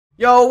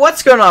Yo,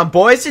 what's going on,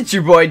 boys? It's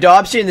your boy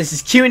Dooobbz here, and this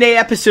is Q&A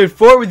episode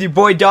 4 with your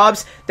boy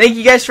Dooobbz. Thank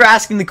you guys for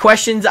asking the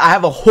questions. I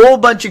have a whole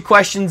bunch of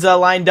questions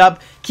lined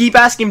up. Keep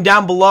asking them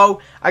down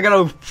below. I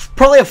got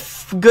probably a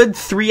good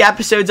 3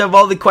 episodes of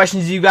all the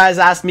questions you guys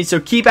asked me, so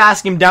keep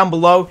asking them down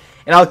below,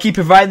 and I'll keep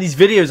providing these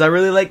videos. I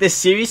really like this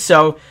series,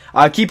 so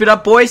keep it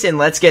up, boys, and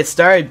let's get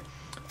started.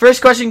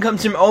 First question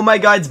comes from Oh My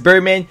God's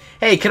Birdman.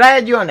 Hey, could I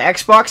add you on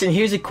Xbox? And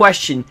here's a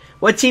question.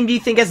 What team do you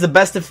think has the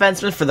best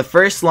defenseman for the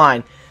first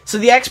line? So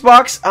the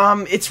Xbox,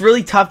 it's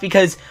really tough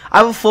because I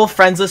have a full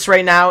friends list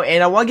right now,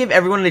 and I want to give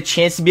everyone a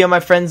chance to be on my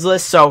friends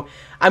list, so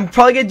I'm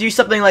probably going to do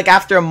something like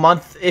after a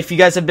month, if you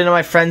guys have been on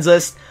my friends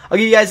list. I'll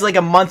give you guys like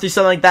a month or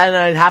something like that, and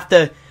I'd have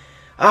to,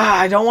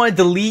 I don't want to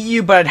delete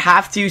you, but I'd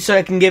have to so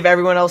I can give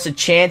everyone else a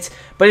chance.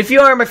 But if you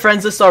are on my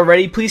friends list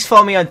already, please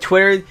follow me on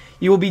Twitter.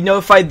 You will be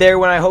notified there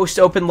when I host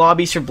open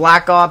lobbies for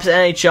Black Ops,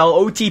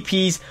 NHL,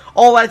 OTPs,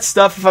 all that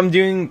stuff. If I'm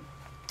doing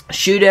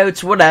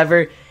shootouts,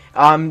 whatever,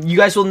 you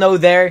guys will know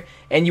there.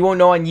 And you won't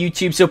know on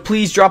YouTube, so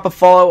please drop a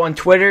follow on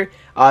Twitter.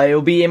 It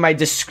will be in my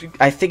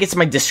I think it's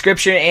my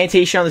description,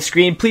 annotation on the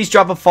screen. Please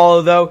drop a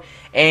follow though,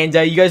 and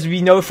you guys will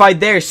be notified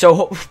there.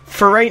 So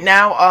for right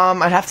now,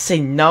 I'd have to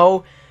say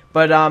no,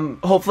 but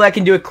hopefully I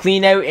can do a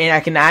clean out and I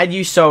can add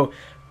you. So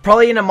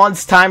probably in a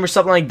month's time or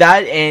something like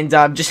that, and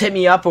just hit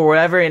me up or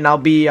whatever, and I'll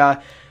be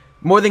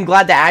more than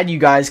glad to add you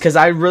guys, because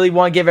I really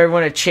want to give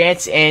everyone a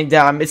chance, and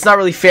it's not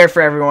really fair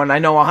for everyone. I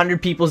know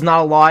 100 people is not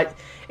a lot.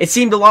 It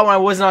seemed a lot when I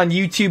wasn't on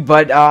YouTube,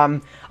 but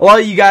a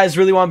lot of you guys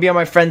really want to be on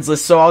my friends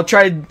list, so I'll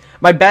try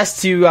my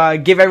best to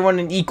give everyone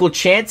an equal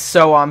chance.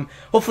 So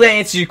hopefully I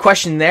answered your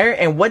question there.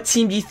 And what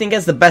team do you think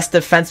has the best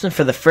defenseman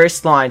for the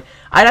first line?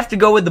 I'd have to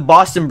go with the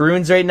Boston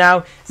Bruins right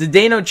now.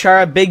 Zdeno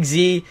Chara, Big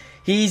Z.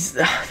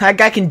 That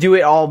guy can do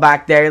it all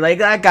back there. Like,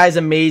 that guy's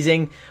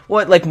amazing.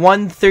 What, like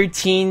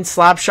 113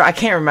 slap shot? I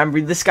can't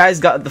remember. This guy's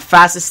got the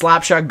fastest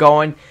slap shot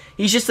going.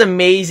 He's just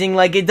amazing.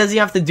 Like, it doesn't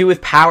have to do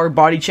with power,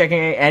 body checking,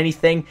 or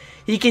anything.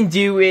 He can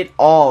do it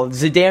all.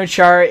 Zdeno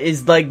Chara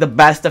is like the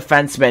best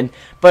defenseman.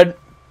 But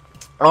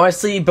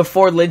honestly,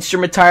 before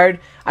Lidstrom retired,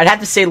 I'd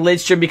have to say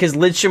Lidstrom, because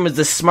Lidstrom was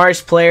the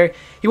smartest player.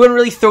 He wouldn't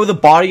really throw the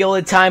body all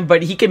the time,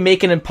 but he could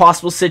make an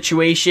impossible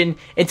situation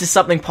into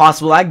something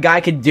possible. That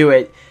guy could do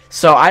it.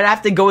 So I'd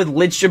have to go with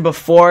Lidstrom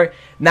before.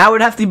 Now it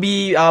would have to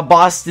be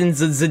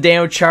Boston's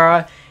Zdeno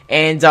Chara.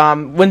 And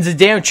when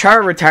Zdeno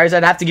Chara retires,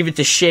 I'd have to give it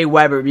to Shea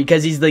Weber,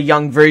 because he's the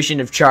young version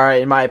of Chara,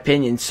 in my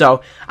opinion.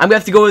 So I'm going to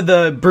have to go with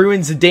the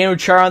Bruins Zdeno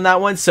Chara on that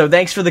one. So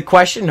thanks for the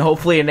question.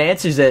 Hopefully it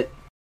answers it.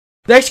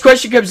 Next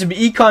question comes from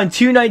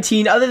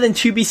Econ219. Other than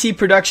 2BC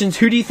Productions,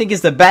 who do you think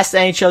is the best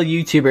NHL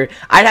YouTuber?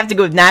 I'd have to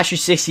go with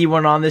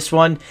Nasher61 on this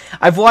one.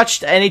 I've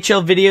watched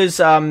NHL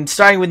videos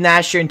starting with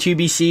Nasher and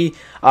 2BC.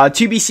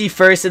 2BC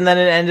first, and then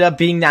it ended up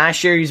being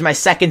Nasher. He's my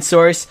second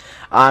source.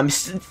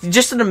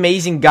 Just an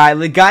amazing guy.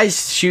 The guy's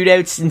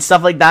shootouts and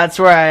stuff like that's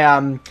where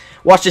I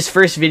watched his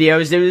first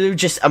videos. They were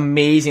just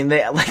amazing.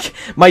 Like,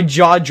 my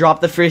jaw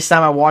dropped the first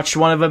time I watched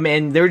one of them,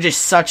 and they were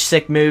just such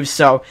sick moves.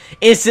 So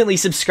instantly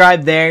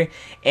subscribed there.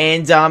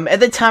 And at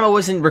the time I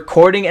wasn't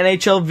recording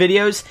NHL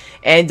videos,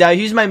 and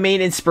he was my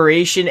main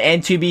inspiration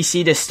and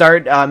 2BC to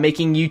start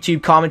making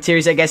YouTube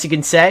commentaries, I guess you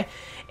can say.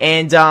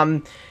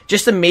 And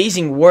just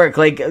amazing work,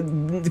 like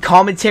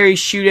commentary,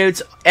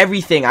 shootouts,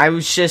 everything.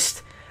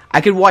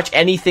 I could watch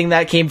anything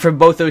that came from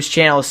both those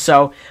channels.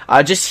 So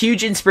just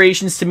huge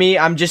inspirations to me.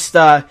 I'm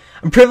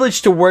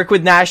privileged to work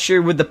with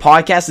Nasher with the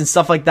podcast and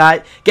stuff like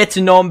that. Get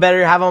to know him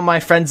better, have him on my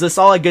friends list,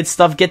 all that good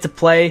stuff. Get to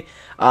play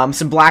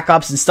some Black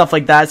Ops and stuff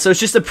like that. So it's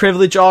just a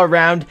privilege all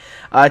around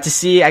to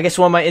see, I guess,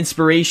 one of my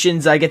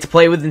inspirations I get to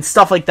play with and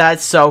stuff like that.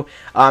 So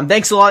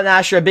thanks a lot,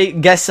 Nasher.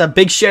 A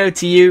big shout out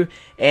to you.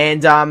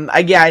 And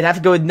yeah, I'd have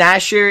to go with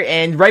Nasher,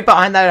 and right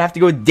behind that I'd have to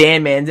go with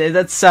Dan Man.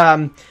 That's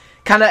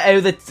kind of out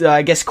of the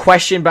I guess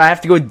question, but I have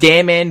to go with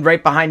Dan Man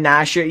right behind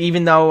Nasher,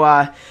 even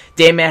though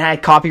Dan Man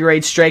had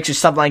copyright strikes or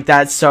something like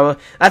that. So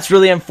that's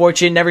really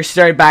unfortunate. Never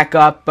started back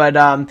up, but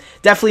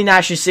definitely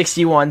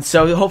Nasher61.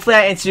 So hopefully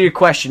I answered your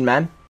question,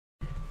 man.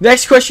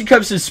 Next question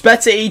comes from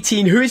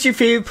Spetza18. Who is your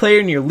favorite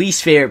player and your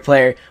least favorite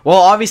player? Well,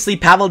 obviously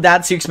Pavel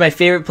Datsyuk's my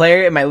favorite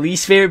player, and my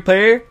least favorite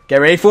player, get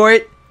ready for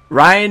it,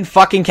 Ryan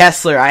fucking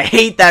Kessler. I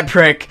hate that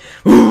prick.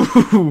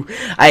 Ooh,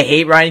 I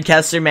hate Ryan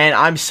Kessler, man.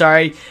 I'm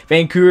sorry,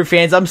 Vancouver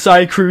fans. I'm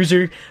sorry,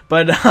 Cruiser.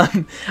 But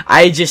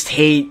I just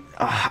hate,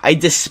 I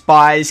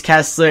despise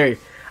Kessler.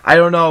 I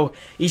don't know.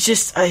 He's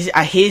just, I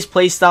hate his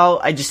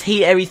playstyle. I just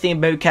hate everything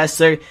about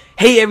Kessler.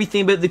 Hate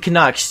everything about the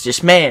Canucks.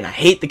 Just, man, I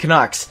hate the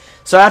Canucks.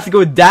 So I have to go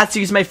with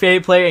Datsyuk's my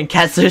favorite player, and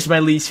Kessler's my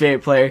least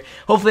favorite player.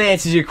 Hopefully that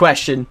answers your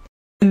question.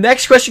 The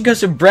next question comes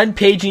from Brent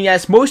Page, and he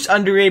asks, most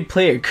underrated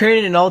player,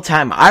 current and all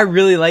time. I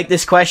really like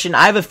this question.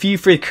 I have a few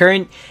for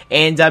current,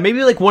 and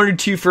maybe like 1 or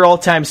 2 for all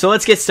time. So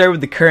let's get started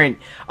with the current.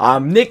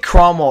 Nick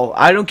Cromwell.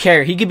 I don't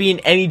care. He could be in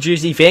any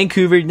jersey.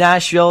 Vancouver,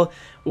 Nashville,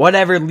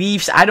 whatever,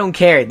 Leafs, I don't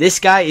care. This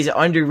guy is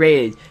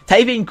underrated.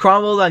 Type in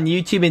Cromwell on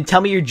YouTube and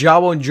tell me your jaw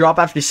won't drop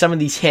after some of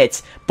these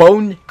hits.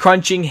 Bone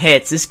crunching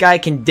hits. This guy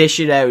can dish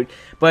it out.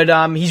 But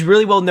he's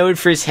really well known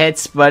for his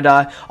hits. But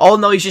all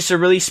in all, he's just a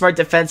really smart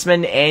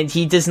defenseman, and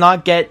he does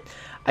not get,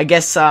 I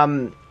guess,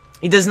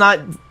 he does not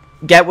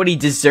get what he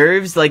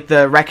deserves, like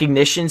the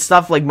recognition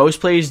stuff like most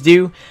players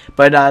do,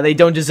 but they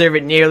don't deserve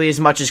it nearly as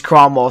much as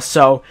Cromwell.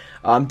 So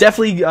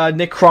definitely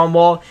Nick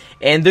Cromwell.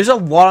 And there's a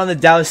lot on the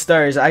Dallas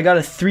Stars. I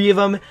got 3 of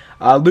them: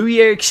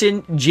 Louis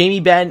Eriksson, Jamie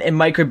Benn, and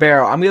Mike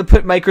Ribeiro. I'm gonna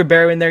put Mike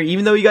Ribeiro in there,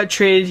 even though he got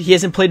traded. He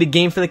hasn't played a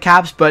game for the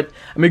Caps, but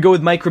I'm gonna go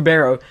with Mike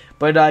Ribeiro.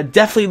 But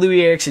definitely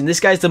Louis Eriksson.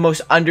 This guy's the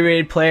most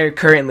underrated player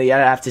currently, I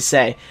have to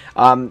say.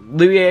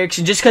 Louis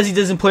Eriksson, just because he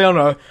doesn't play on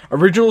a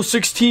original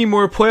 6 team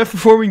or a playoff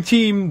performing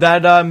team,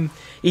 that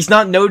he's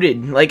not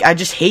noted. Like, I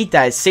just hate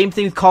that. Same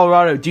thing with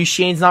Colorado.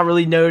 Duchesne's not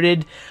really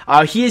noted.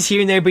 He is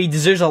here and there, but he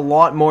deserves a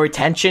lot more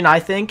attention,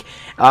 I think.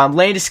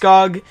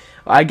 Landeskog,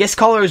 I guess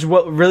Colorado's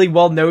really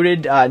well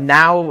noted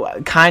now,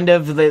 kind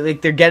of.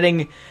 Like, they're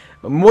getting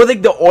more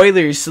like the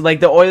Oilers.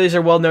 Like, the Oilers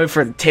are well known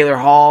for Taylor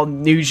Hall,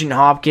 Nugent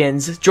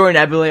Hopkins, Jordan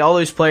Eberle, all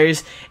those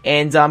players.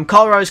 And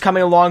Colorado's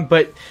coming along,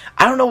 but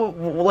I don't know,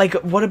 like,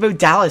 what about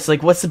Dallas?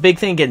 Like, what's the big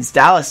thing against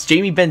Dallas?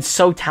 Jamie Benn's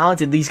so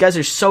talented. These guys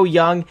are so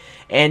young,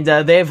 and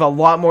they have a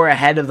lot more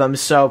ahead of them.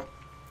 So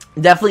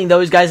definitely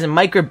those guys. And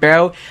Mike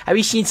Ribeiro, have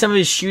you seen some of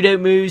his shootout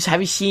moves?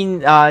 Have you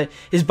seen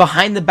his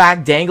behind the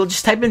back dangle?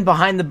 Just type in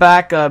behind the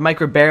back Mike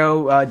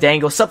Ribeiro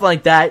dangle, something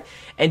like that,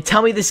 and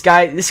tell me this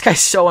guy's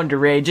so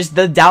underrated. Just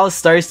the Dallas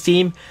Stars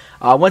team,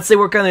 once they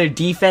work on their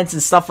defense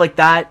and stuff like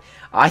that,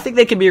 I think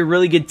they could be a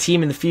really good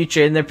team in the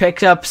future. And their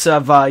pickups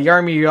of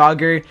Jaromir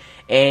Jagr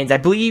and I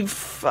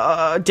believe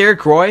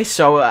Derek Roy.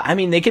 So, I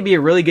mean, they could be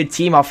a really good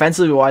team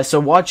offensively wise. So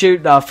watch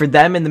out for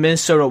them in the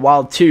Minnesota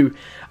Wild too.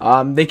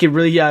 They could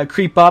really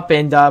creep up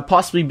and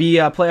possibly be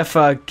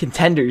playoff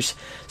contenders.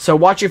 So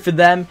watch out for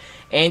them.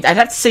 And I'd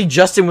have to say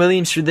Justin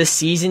Williams for this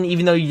season,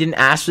 even though you didn't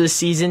ask for this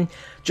season.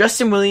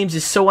 Justin Williams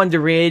is so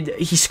underrated.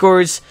 He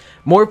scores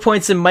more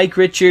points than Mike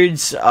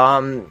Richards,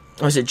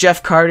 was it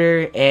Jeff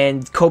Carter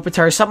and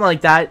Kopitar, something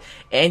like that,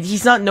 and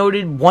he's not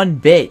noted one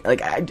bit.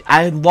 Like,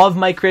 I love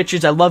Mike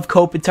Richards, I love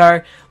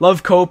Kopitar,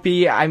 love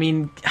Kopi. I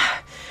mean,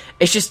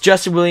 it's just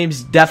Justin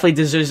Williams definitely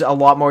deserves a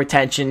lot more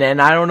attention,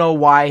 and I don't know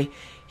why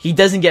he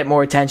doesn't get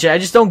more attention. I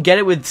just don't get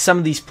it with some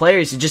of these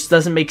players. It just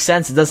doesn't make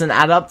sense. It doesn't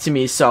add up to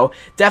me. So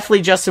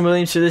definitely Justin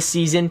Williams for this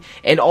season.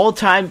 And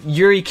all-time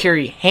Yuri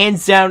Curry,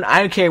 hands down. I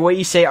don't care what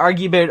you say.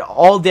 Argue about it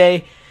all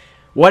day.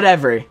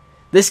 Whatever.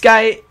 This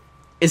guy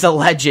is a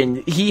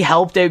legend. He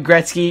helped out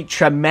Gretzky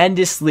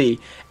tremendously.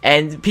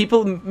 And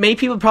many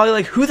people probably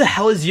like, who the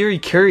hell is Yuri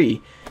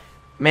Curry?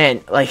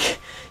 Man, like,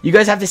 you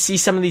guys have to see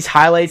some of these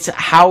highlights,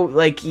 how,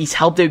 like, he's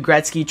helped out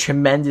Gretzky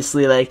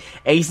tremendously, like,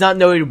 and he's not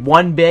noted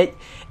one bit,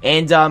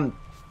 and,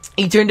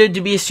 he turned out to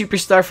be a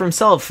superstar for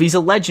himself. He's a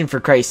legend, for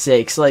Christ's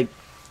sakes, like,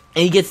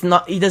 and he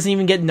doesn't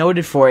even get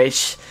noted for it.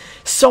 It's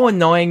so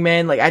annoying,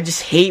 man. Like, I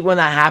just hate when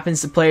that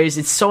happens to players.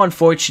 It's so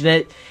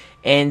unfortunate.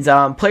 And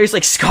players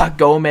like Scott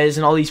Gomez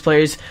and all these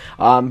players,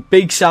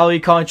 big salary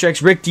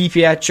contracts, Rick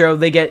DiPietro,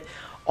 they get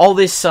all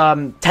this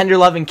tender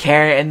love and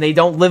care, and they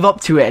don't live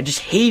up to it. I just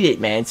hate it,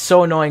 man. It's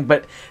so annoying.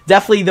 But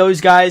definitely those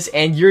guys,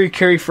 and Yuri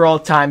Curry for all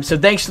time. So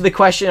thanks for the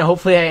question, and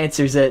hopefully that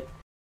answers it.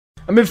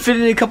 I'm going to fit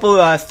in a couple,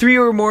 3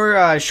 or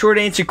more short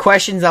answer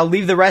questions. I'll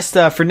leave the rest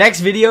for next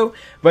video.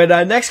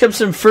 But next comes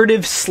some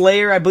Furtive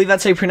Slayer. I believe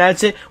that's how you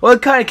pronounce it.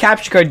 What kind of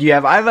capture card do you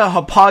have? I have a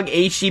Hapog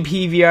HD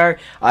PVR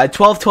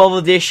 1212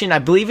 edition. I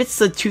believe it's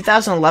the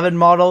 2011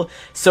 model.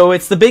 So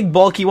it's the big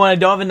bulky one. I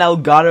don't have an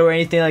Elgato or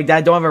anything like that.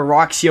 I don't have a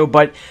Roxio.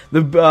 But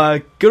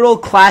the good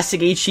old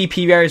classic HD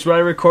PVR is what I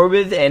record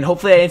with. And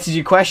hopefully that answers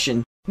your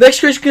question.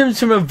 Next question comes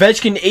from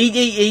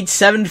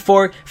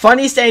Ovechkin88874.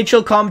 Funniest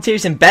NHL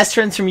commentators and best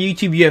friends from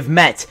YouTube you have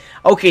met.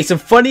 Okay, so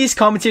funniest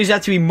commentators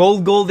have to be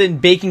Moldgold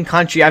and Bacon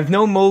Country. I've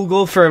known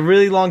Moldgold for a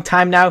really long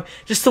time now.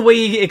 Just the way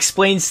he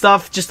explains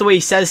stuff, just the way he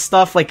says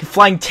stuff, like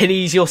flying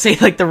titties, you'll say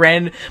like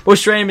the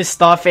most randomest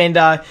stuff, and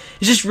it's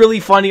just really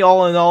funny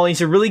all in all.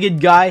 He's a really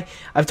good guy.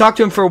 I've talked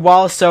to him for a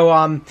while, so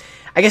I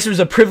guess it was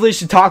a privilege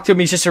to talk to him.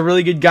 He's just a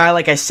really good guy,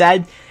 like I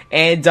said.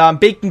 And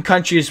Bacon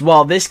Country as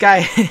well. This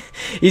guy,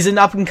 he's an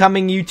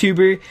up-and-coming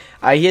YouTuber.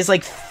 He has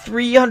like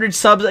 300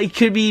 subs. It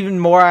could be even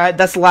more.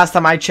 That's the last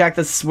time I checked.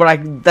 That's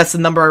the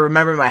number I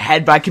remember in my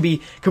head. But I could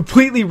be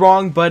completely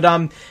wrong.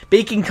 But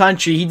Bacon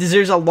Country, he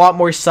deserves a lot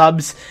more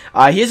subs.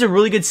 He has a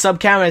really good sub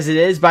count as it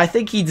is, but I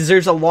think he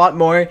deserves a lot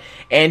more.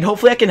 And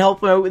hopefully I can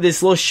help him out with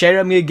this little shout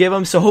out I'm gonna give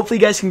him. So hopefully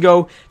you guys can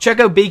go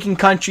check out Bacon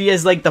Country. He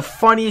has like the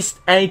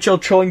funniest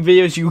NHL trolling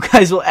videos you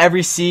guys will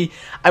ever see.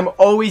 I'm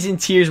always in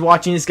tears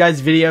watching this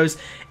guy's videos.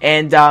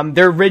 And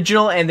they're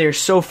original and they're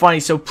so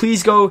funny. So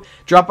please go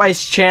drop by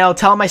his channel,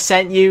 tell him I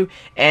sent you,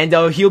 and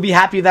he'll be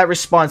happy with that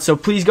response. So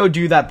please go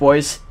do that,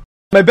 boys.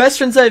 My best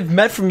friends I've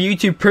met from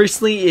YouTube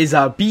personally is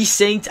B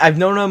Saint. I've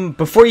known him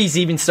before he's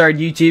even started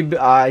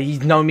YouTube.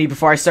 He's known me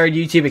before I started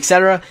YouTube,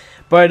 etc.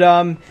 But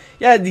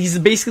yeah, he's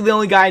basically the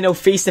only guy I know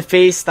face to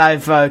face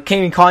that I've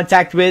came in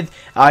contact with.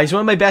 He's one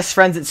of my best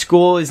friends at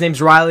school. His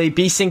name's Riley.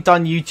 Be synced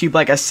on YouTube,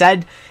 like I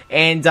said.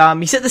 And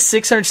he's at the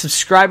 600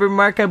 subscriber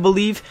mark, I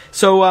believe.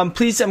 So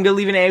please, I'm going to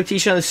leave an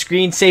annotation on the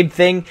screen. Same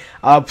thing.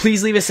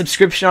 Please leave a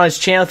subscription on his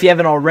channel if you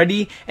haven't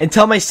already. And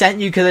tell him I sent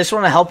you because I just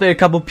want to help out a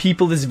couple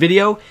people this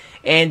video.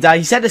 And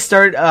he's had to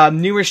start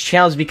numerous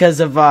channels because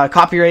of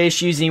copyright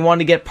issues, and he wanted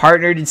to get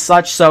partnered and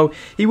such. So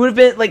he would have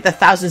been at like the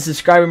 1,000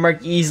 subscriber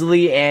mark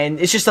easily, and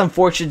it's just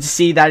unfortunate to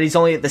see that he's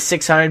only at the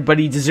 600, but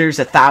he deserves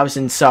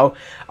 1,000. So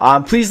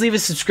please leave a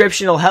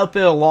subscription; it'll help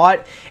it a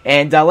lot.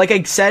 And like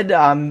I said,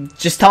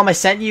 just tell him I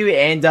sent you,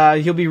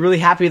 and he'll be really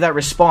happy with that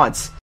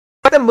response.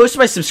 I fact that most of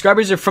my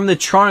subscribers are from the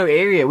Toronto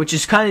area, which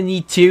is kind of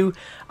neat too.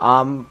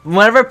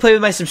 Whenever I play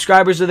with my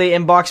subscribers or they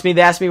inbox me,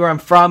 they ask me where I'm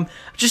from,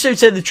 I'm just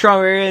outside the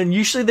Toronto area, and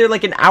usually they're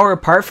like an hour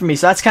apart from me,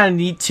 so that's kind of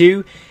neat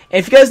too. And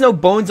if you guys know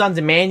Bones on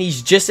Demand,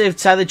 he's just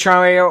outside the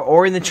Toronto area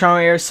or in the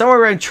Toronto area,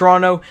 somewhere around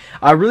Toronto,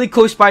 really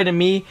close by to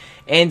me.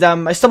 And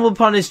I stumbled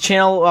upon his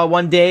channel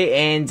one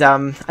day, and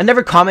I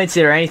never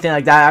commented or anything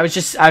like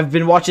that. I've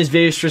been watching his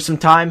videos for some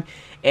time.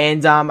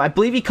 And I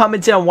believe he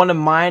commented on one of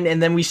mine,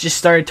 and then we just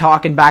started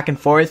talking back and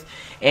forth.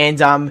 And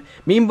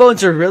me and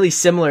Bones are really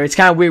similar. It's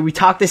kind of weird. We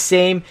talk the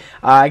same.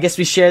 I guess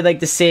we share like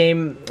the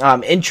same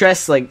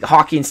interests, like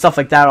hockey and stuff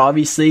like that,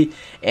 obviously.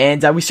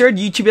 And we started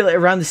YouTube at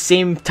around the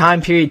same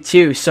time period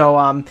too.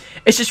 So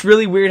it's just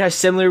really weird how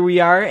similar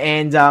we are.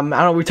 And I don't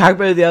know, we talked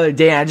about it the other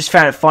day, and I just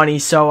found it funny.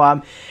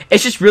 So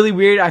it's just really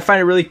weird. I find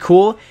it really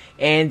cool.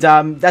 And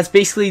that's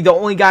basically the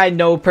only guy I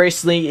know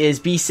personally is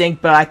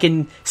B-Sync, but I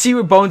can see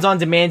where Bones on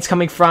Demand's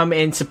coming from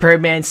and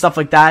superbman, stuff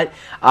like that.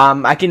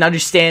 I can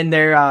understand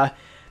their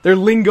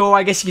lingo,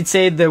 I guess you could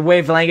say, the way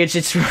of language.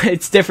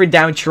 It's different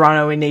down in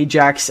Toronto and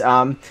Ajax.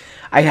 I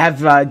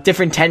have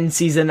different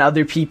tendencies than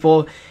other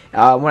people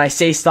when I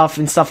say stuff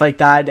and stuff like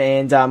that,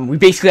 and we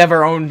basically have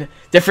our own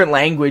different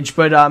language,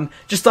 but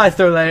just thought I'd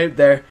throw that out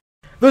there.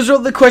 Those are all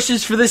the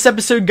questions for this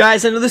episode,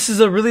 guys. I know this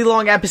is a really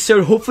long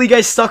episode. Hopefully you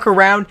guys stuck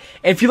around.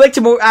 And if you'd like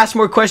to ask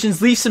more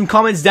questions, leave some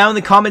comments down in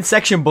the comment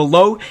section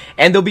below,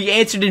 and they'll be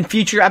answered in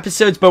future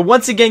episodes. But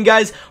once again,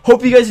 guys,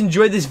 hope you guys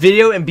enjoyed this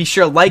video, and be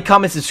sure to like,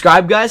 comment,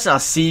 subscribe, guys, and I'll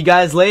see you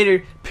guys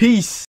later. Peace.